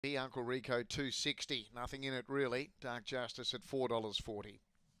Uncle Rico $2.60, nothing in it really. Dark Justice at $4.40.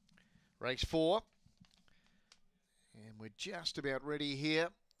 Race 4. And we're just about ready here.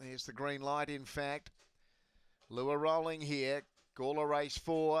 There's the green light, in fact. Lure rolling here. Gawler race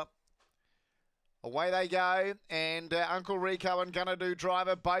 4. Away they go, and Uncle Rico and Gonna Do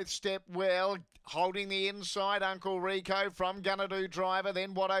Driver both step well, holding the inside. Uncle Rico from Gonna Do Driver,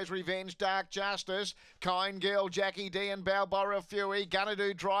 then Watto's Revenge, Dark Justice, Kind Girl, Jackie D and Balboa Fury. Gonna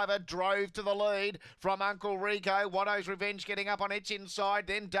Do Driver drove to the lead from Uncle Rico. Watto's Revenge getting up on its inside,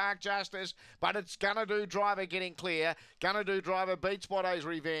 then Dark Justice, but it's Gonna Do Driver getting clear. Gonna Do Driver beats Watto's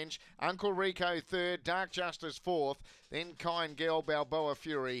Revenge. Uncle Rico third, Dark Justice fourth, then Kind Girl, Balboa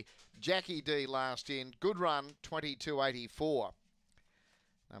Fury, Jackie D last in. Good run, 22.84.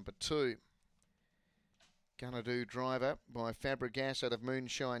 Number 2. Gonna Do Driver by Fabregas out of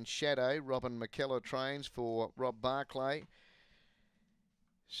Moonshine Shadow. Robin McKellar trains for Rob Barclay.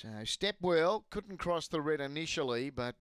 So step well, couldn't cross the red initially, but